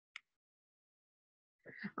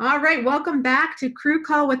All right, welcome back to Crew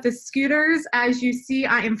Call with the Scooters. As you see,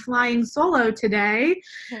 I am flying solo today,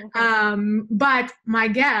 but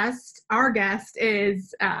our guest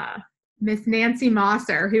is Miss Nancy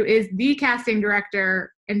Mosser, who is the casting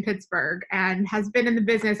director in Pittsburgh and has been in the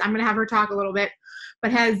business. I'm going to have her talk a little bit,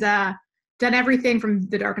 but has done everything from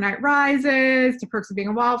The Dark Knight Rises to Perks of Being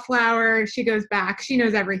a Wallflower. She goes back. She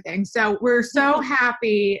knows everything. So we're so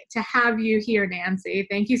happy to have you here, Nancy.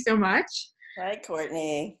 Thank you so much. Hi,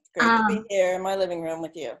 Courtney. Great to be here in my living room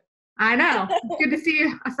with you. I know. It's good to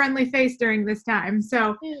see a friendly face during this time.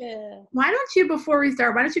 So why don't you, before we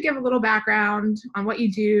start, why don't you give a little background on what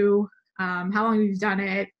you do, how long you've done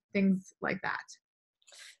it, things like that.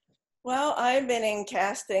 Well, I've been in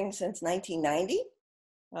casting since 1990.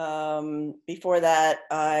 Before that,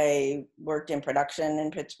 I worked in production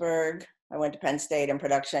in Pittsburgh. I went to Penn State in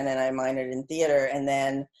production and I minored in theater. And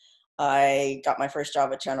then I got my first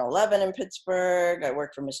job at Channel 11 in Pittsburgh. I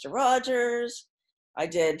worked for Mr. Rogers. I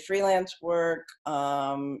did freelance work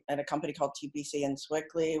at a company called TPC in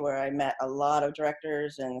Swickley, where I met a lot of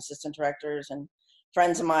directors and assistant directors and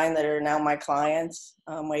friends of mine that are now my clients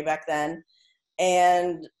way back then.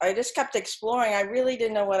 And I just kept exploring. I really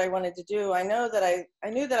didn't know what I wanted to do. I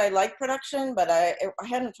knew that I liked production, but I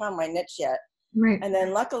hadn't found my niche yet. Right. And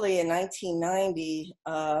then luckily in 1990,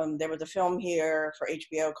 there was a film here for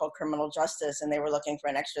HBO called Criminal Justice, and they were looking for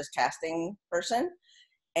an extras casting person.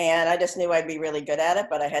 And I just knew I'd be really good at it,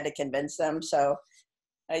 but I had to convince them. So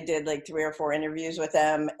I did like 3 or 4 interviews with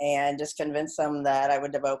them and just convinced them that I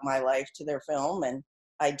would devote my life to their film. And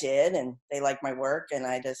I did, and they liked my work, and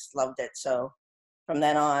I just loved it. So from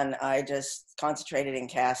then on, I just concentrated in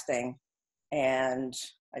casting, and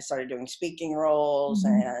I started doing speaking roles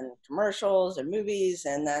and commercials and movies,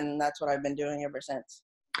 and then that's what I've been doing ever since.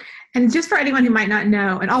 And just for anyone who might not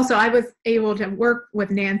know, and also I was able to work with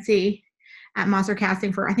Nancy at Mosser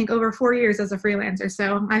Casting for, I think, over 4 years as a freelancer.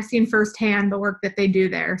 So I've seen firsthand the work that they do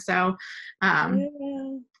there. So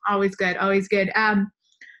always good, always good.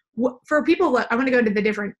 For people, I want to go to the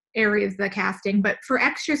different areas of the casting, but for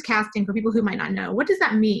extras casting, for people who might not know, what does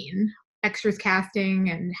that mean? Extras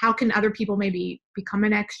casting, and how can other people maybe become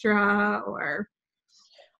an extra? Or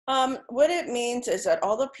what it means is that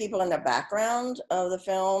all the people in the background of the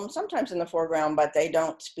film, sometimes in the foreground, but they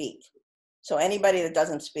don't speak. So anybody that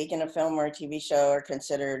doesn't speak in a film or a TV show are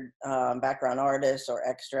considered background artists or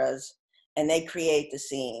extras, and they create the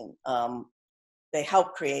scene. They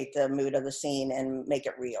help create the mood of the scene and make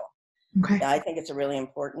it real. Okay. I think it's a really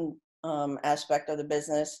important aspect of the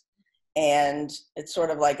business. And it's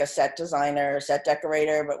sort of like a set designer, set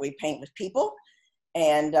decorator, but we paint with people.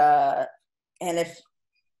 And if,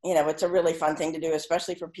 it's a really fun thing to do,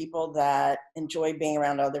 especially for people that enjoy being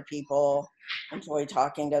around other people, enjoy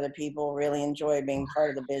talking to other people, really enjoy being part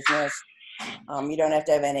of the business. You don't have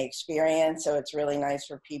to have any experience. So it's really nice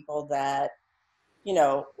for people that,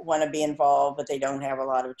 want to be involved, but they don't have a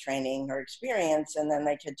lot of training or experience. And then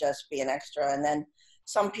they could just be an extra. And then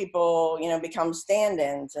some people, become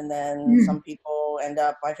stand-ins, and then some people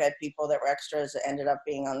I've had people that were extras that ended up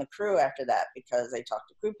being on the crew after that because they talked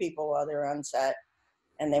to crew people while they were on set,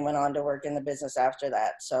 and they went on to work in the business after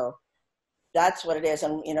that. So that's what it is.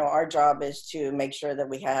 And, our job is to make sure that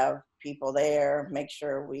we have people there, make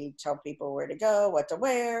sure we tell people where to go, what to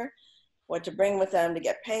wear, what to bring with them to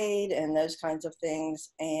get paid, and those kinds of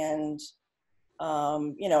things. And,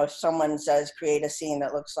 if someone says create a scene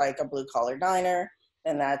that looks like a blue-collar diner,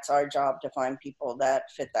 then that's our job to find people that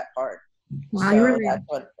fit that part. Wow, So that's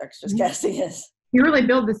what extras casting is. You really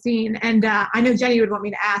build the scene. And I know Jenny would want me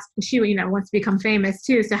to ask, because she, wants to become famous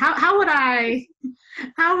too. So how would I,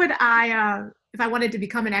 if I wanted to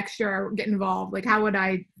become an extra or get involved, like how would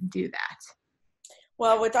I do that?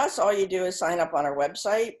 Well, with us, all you do is sign up on our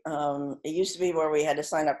website. It used to be where we had to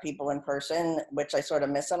sign up people in person, which I sort of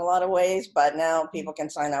miss in a lot of ways, but now people can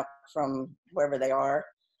sign up from wherever they are.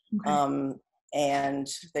 Okay. And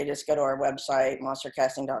they just go to our website,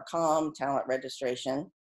 mossercasting.com, talent registration.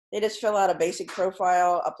 They just fill out a basic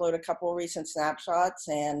profile, upload a couple of recent snapshots,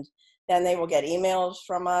 and then they will get emails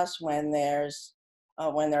from us when there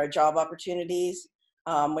are job opportunities.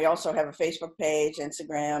 We also have a Facebook page,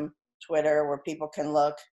 Instagram, Twitter, where people can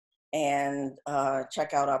look and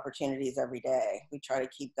check out opportunities every day. We try to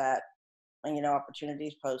keep that,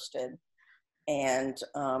 opportunities posted. And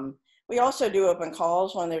we also do open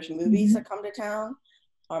calls when there's movies that come to town.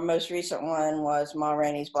 Our most recent one was Ma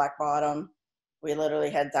Rainey's Black Bottom. We literally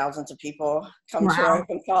had thousands of people come to our Wow.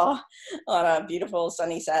 open call on a beautiful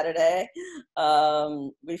sunny Saturday.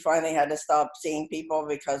 We finally had to stop seeing people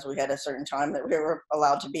because we had a certain time that we were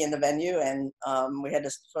allowed to be in the venue, and we had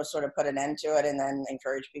to sort of put an end to it and then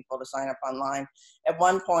encourage people to sign up online. At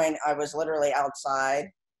one point, I was literally outside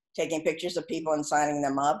taking pictures of people and signing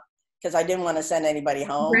them up because I didn't want to send anybody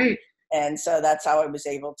home. Great. And so that's how I was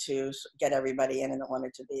able to get everybody in and that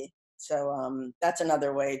wanted to be. So that's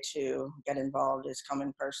another way to get involved, is come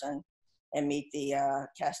in person and meet the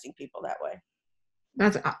casting people that way.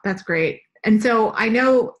 That's great. And so I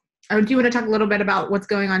know, do you want to talk a little bit about what's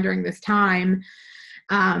going on during this time?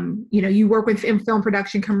 You work with film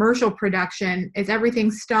production, commercial production. Is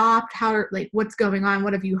everything stopped? What's going on?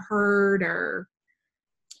 What have you heard? Or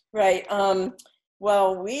Right.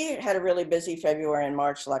 Well, we had a really busy February and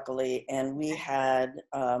March, luckily, and we had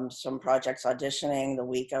some projects auditioning the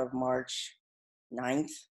week of March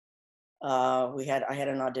 9th. I had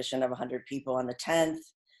an audition of 100 people on the 10th.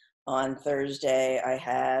 On Thursday, I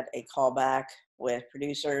had a callback with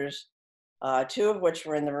producers, 2 of which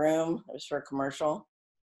were in the room. It was for a commercial.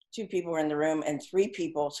 2 people were in the room, and 3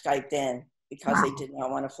 people Skyped in because wow. they did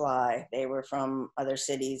not want to fly. They were from other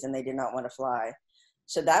cities and they did not want to fly.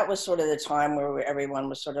 So that was sort of the time where everyone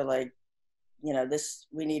was sort of like,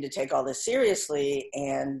 we need to take all this seriously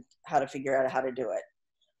and how to figure out how to do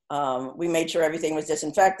it. We made sure everything was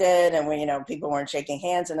disinfected and people weren't shaking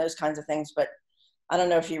hands and those kinds of things. But I don't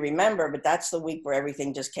know if you remember, but that's the week where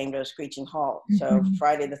everything just came to a screeching halt. Mm-hmm. So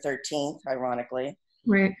Friday the 13th, ironically,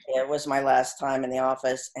 right. It was my last time in the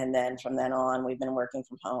office. And then from then on, we've been working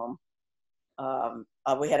from home.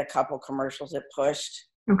 We had a couple commercials that pushed.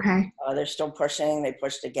 Okay. They're still pushing. They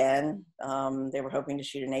pushed again. They were hoping to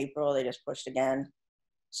shoot in April. They just pushed again.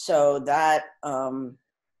 So that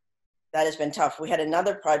has been tough. We had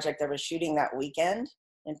another project that was shooting that weekend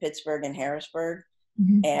in Pittsburgh and Harrisburg,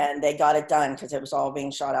 mm-hmm. and they got it done because it was all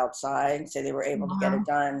being shot outside. So they were able to get it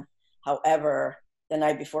done. However, the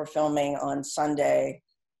night before filming on Sunday,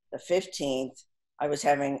 the 15th, I was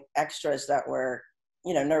having extras that were,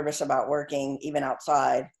 nervous about working even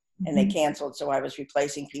outside. And they canceled, so I was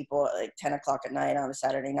replacing people at like 10 o'clock at night on a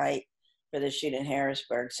Saturday night for the shoot in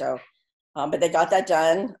Harrisburg. So, but they got that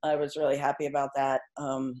done. I was really happy about that.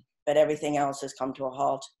 But everything else has come to a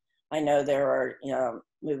halt. I know there are,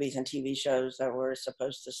 movies and TV shows that were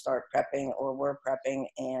supposed to start prepping or were prepping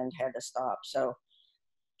and had to stop. So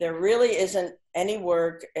there really isn't any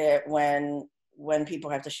work when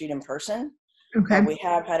people have to shoot in person. Okay. But we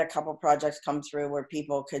have had a couple projects come through where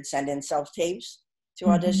people could send in self-tapes to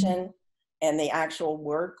audition, and the actual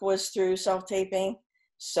work was through self-taping.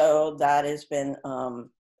 So that has been, a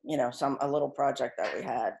little project that we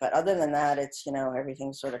had. But other than that, it's,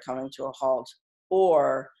 everything's sort of coming to a halt,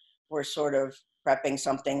 or we're sort of prepping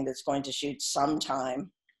something that's going to shoot sometime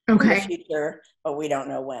in the future, but we don't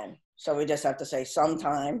know when. So we just have to say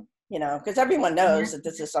sometime, because everyone knows that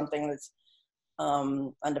this is something that's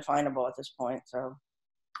undefinable at this point. So.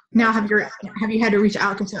 Now, have you had to reach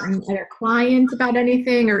out to certain other clients about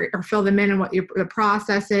anything, or fill them in on what the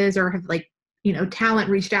process is, or have talent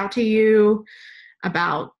reached out to you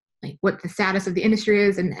about what the status of the industry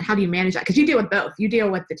is, and how do you manage that? Because you deal with both. You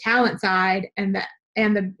deal with the talent side and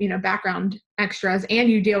the background extras, and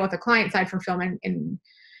you deal with the client side for filming and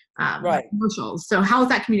commercials. So how's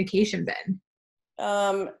that communication been?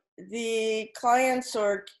 The clients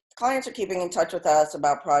are keeping in touch with us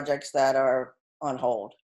about projects that are on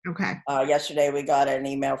hold. Okay. Yesterday we got an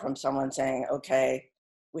email from someone saying, okay,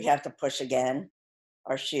 we have to push again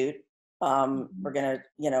our shoot. We're going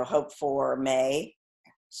to, hope for May.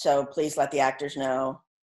 So please let the actors know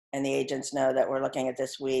and the agents know that we're looking at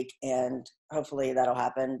this week, and hopefully that'll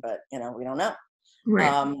happen, but we don't know.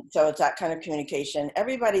 Right. So it's that kind of communication.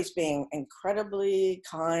 Everybody's being incredibly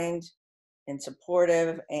kind and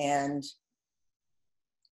supportive, and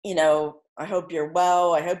I hope you're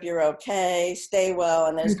well. I hope you're okay. Stay well,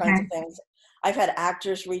 and those kinds of things. I've had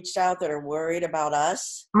actors reached out that are worried about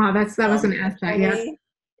us. Oh, that was an aspect, yeah.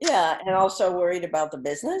 Yeah, and also worried about the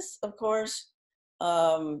business, of course.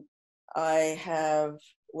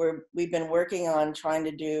 We've been working on trying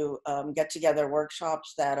to do get-together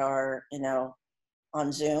workshops that are,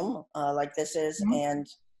 on Zoom, like this is, and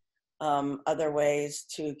other ways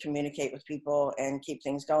to communicate with people and keep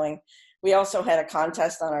things going. We also had a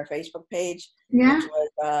contest on our Facebook page, which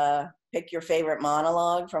was pick your favorite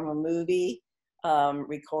monologue from a movie,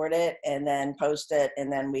 record it, and then post it.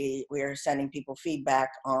 And then we are sending people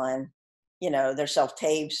feedback on, their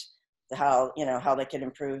self-tapes, how they can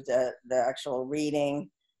improve the actual reading,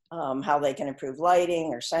 how they can improve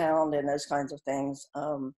lighting or sound and those kinds of things.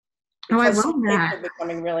 Oh, I because love some things that. are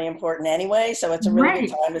becoming really important anyway. So it's a really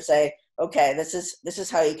good Right. time to say, okay, this is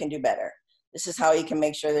how you can do better. This is how you can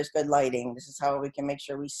make sure there's good lighting. This is how we can make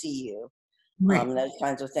sure we see you. Right. Those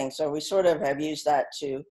kinds of things. So we sort of have used that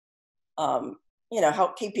to, um,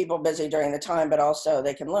 help keep people busy during the time, but also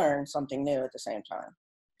they can learn something new at the same time.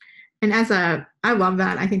 And I love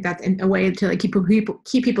that. I think that's a way to like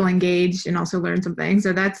keep people engaged and also learn something.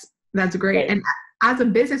 So that's great. Right. And as a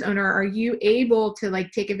business owner, are you able to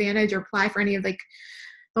like take advantage or apply for any of like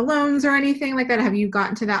the loans or anything like that? Have you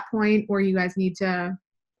gotten to that point where you guys need to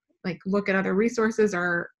like look at other resources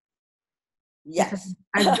or just Yes.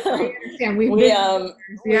 I understand we've we been um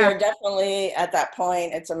we yeah, are definitely at that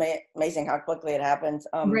point. It's amazing how quickly it happens.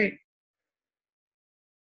 right.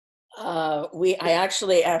 I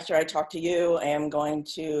actually, after I talk to you, am going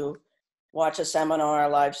to watch a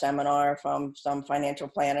live seminar from some financial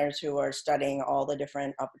planners who are studying all the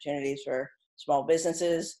different opportunities for small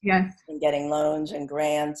businesses Yes. and getting loans and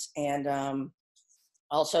grants, and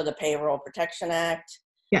also the Payroll Protection Act,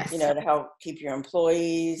 Yes. to help keep your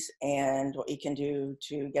employees and what you can do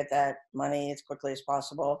to get that money as quickly as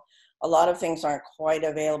possible. A lot of things aren't quite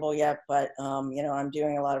available yet, but I'm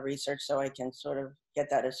doing a lot of research so I can sort of get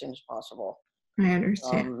that as soon as possible. I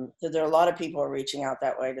understand. So there are a lot of people reaching out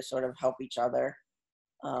that way to sort of help each other.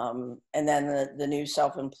 And then the new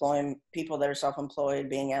self-employed people that are self-employed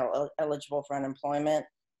being eligible for unemployment.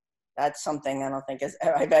 That's something I don't think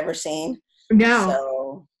I've ever seen. No.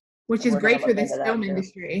 So Which is we're going great to for look this into that film too.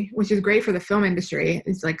 industry, which is great for the film industry.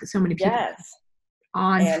 It's like so many people Yes.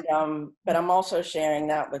 on. And but I'm also sharing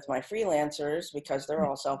that with my freelancers because they're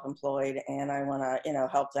all self-employed, and I want to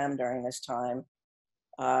help them during this time.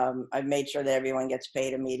 I've made sure that everyone gets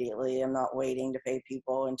paid immediately. I'm not waiting to pay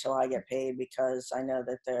people until I get paid because I know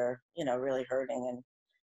that they're really hurting, and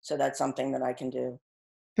so that's something that I can do.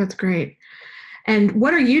 That's great. And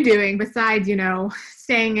what are you doing besides,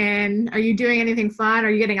 staying in? Are you doing anything fun? Are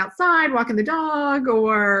you getting outside, walking the dog,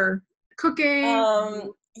 or cooking?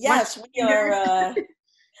 Watching Yes, we are.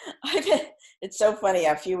 fingers? It's so funny.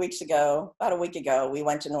 About a week ago, we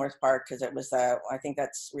went to North Park because it was, I think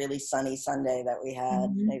that's really sunny Sunday that we had.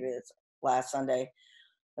 Mhm. Maybe it's last Sunday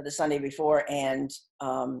or the Sunday before. And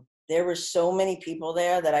there were so many people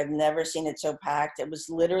there that I've never seen it so packed. It was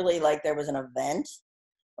literally like there was an event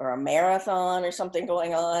or a marathon or something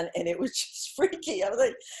going on, and it was just freaky.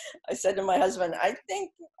 I said to my husband, I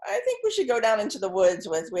think we should go down into the woods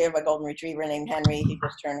we have a golden retriever named Henry. He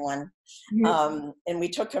just turned one. Yep. And we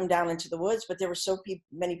took him down into the woods, but there were so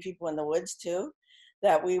many people in the woods too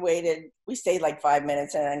that we stayed like 5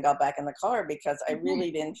 minutes and then got back in the car because I really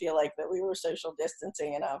didn't feel like that we were social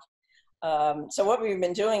distancing enough. So what we've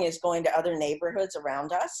been doing is going to other neighborhoods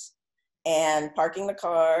around us and parking the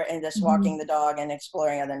car and just walking the dog and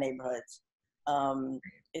exploring other neighborhoods.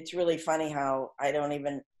 It's really funny how I don't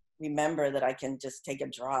even remember that I can just take a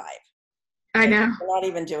drive. I Like, know. we're not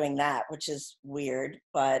even doing that, which is weird.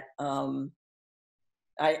 But some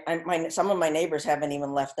of my neighbors haven't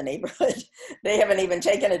even left the neighborhood. They haven't even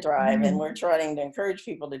taken a drive, and we're trying to encourage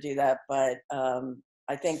people to do that. But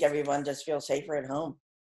I think everyone just feels safer at home.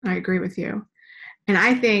 I agree with you. And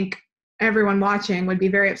I think everyone watching would be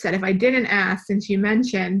very upset if I didn't ask, since you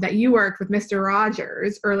mentioned that you worked with Mr.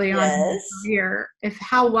 Rogers early on in your Yes. career.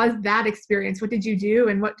 How was that experience? What did you do?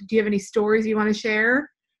 And do you have any stories you want to share?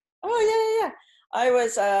 Oh, yeah.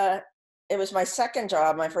 It was my second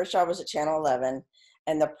job. My first job was at Channel 11.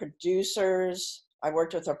 And I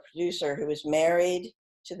worked with a producer who was married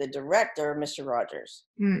to the director, Mr. Rogers.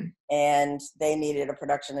 Mm. And they needed a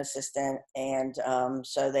production assistant. And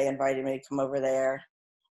so they invited me to come over there.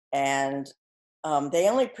 And they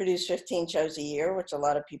only produce 15 shows a year, which a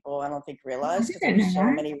lot of people I don't think realize because there were so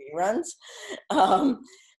many reruns.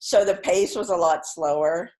 So the pace was a lot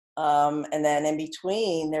slower. And then in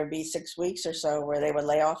between, there'd be 6 weeks or so where they would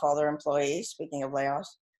lay off all their employees, speaking of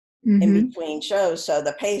layoffs, in between shows. So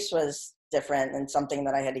the pace was different and something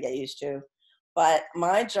that I had to get used to. But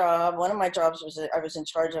one of my jobs was I was in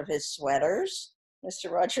charge of his sweaters,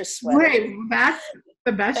 Mr. Rogers' sweaters. Wait, that's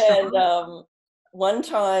the best And job. one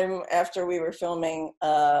time after we were filming,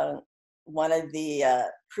 one of the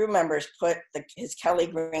crew members put his Kelly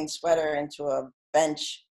green sweater into a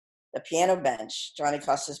bench, the piano bench, Johnny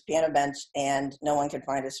Costa's piano bench, and no one could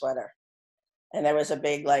find his sweater. And there was a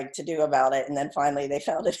big to do about it. And then finally they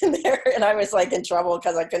found it in there, and I was in trouble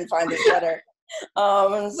because I couldn't find the sweater.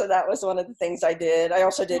 And so that was one of the things I did. I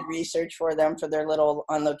also did research for them for their little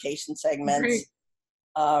on location segments. Great.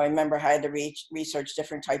 I remember I had to research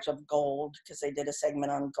different types of gold because they did a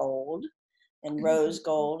segment on gold and rose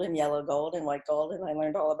gold and yellow gold and white gold, and I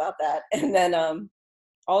learned all about that. And then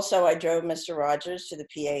Also, I drove Mr. Rogers to the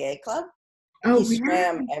PAA club. Oh, He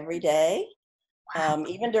swam every day.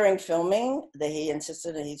 Even during filming, he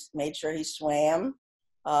insisted that he made sure he swam.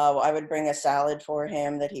 I would bring a salad for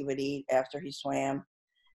him that he would eat after he swam.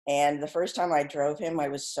 And the first time I drove him, I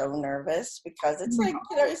was so nervous because it's like,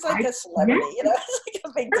 he's like a celebrity, it's like a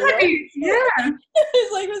big deal. Right. Yeah.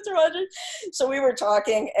 He's like Mr. Rogers. So we were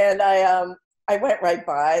talking, and I went right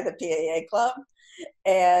by the PAA club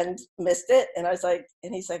and missed it. And I was like,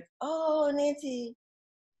 and he's like, "Oh, Nancy,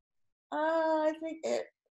 I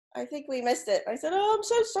think we missed it." I said, "Oh, I'm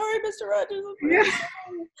so sorry, Mr. Rogers." Yeah.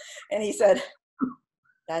 And he said,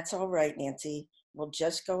 "That's all right, Nancy. We'll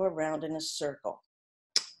just go around in a circle."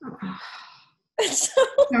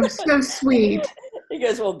 So sweet. He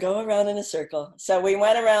goes, "We'll go around in a circle." So we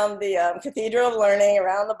went around the Cathedral of Learning,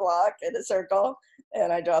 around the block in a circle,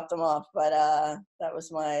 and I dropped them off. But that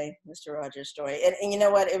was my Mr. Rogers story. And you know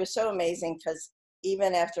what? It was so amazing because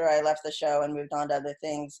even after I left the show and moved on to other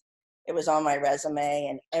things, it was on my resume,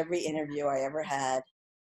 and every interview I ever had,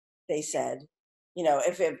 they said,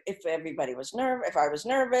 if everybody was if I was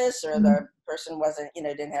nervous, or the person wasn't,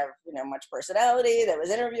 didn't have, much personality that was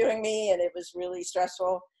interviewing me, and it was really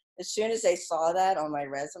stressful. As soon as they saw that on my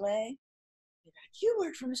resume, they're like, "You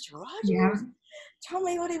worked for Mr. Rogers? Yeah. Tell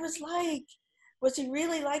me what he was like. Was he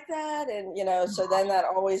really like that?" And, so then that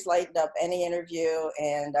always lightened up any interview,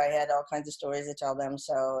 and I had all kinds of stories to tell them.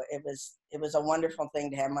 So it was a wonderful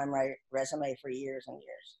thing to have on my resume for years and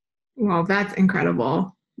years. Well, that's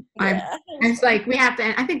incredible. Yeah. It's like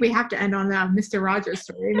I think we have to end on the Mr. Rogers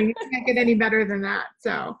story. I mean, you can't get any better than that.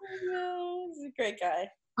 So. No, he's a great guy.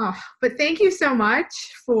 Oh, but thank you so much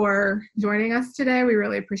for joining us today. We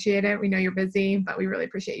really appreciate it. We know you're busy, but we really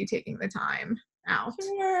appreciate you taking the time out.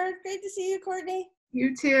 Sure. Great to see you, Courtney.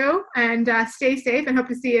 You too. And stay safe, and hope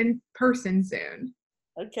to see you in person soon.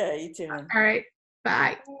 Okay, you too. All right.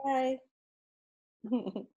 Bye. Bye.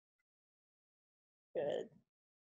 Good.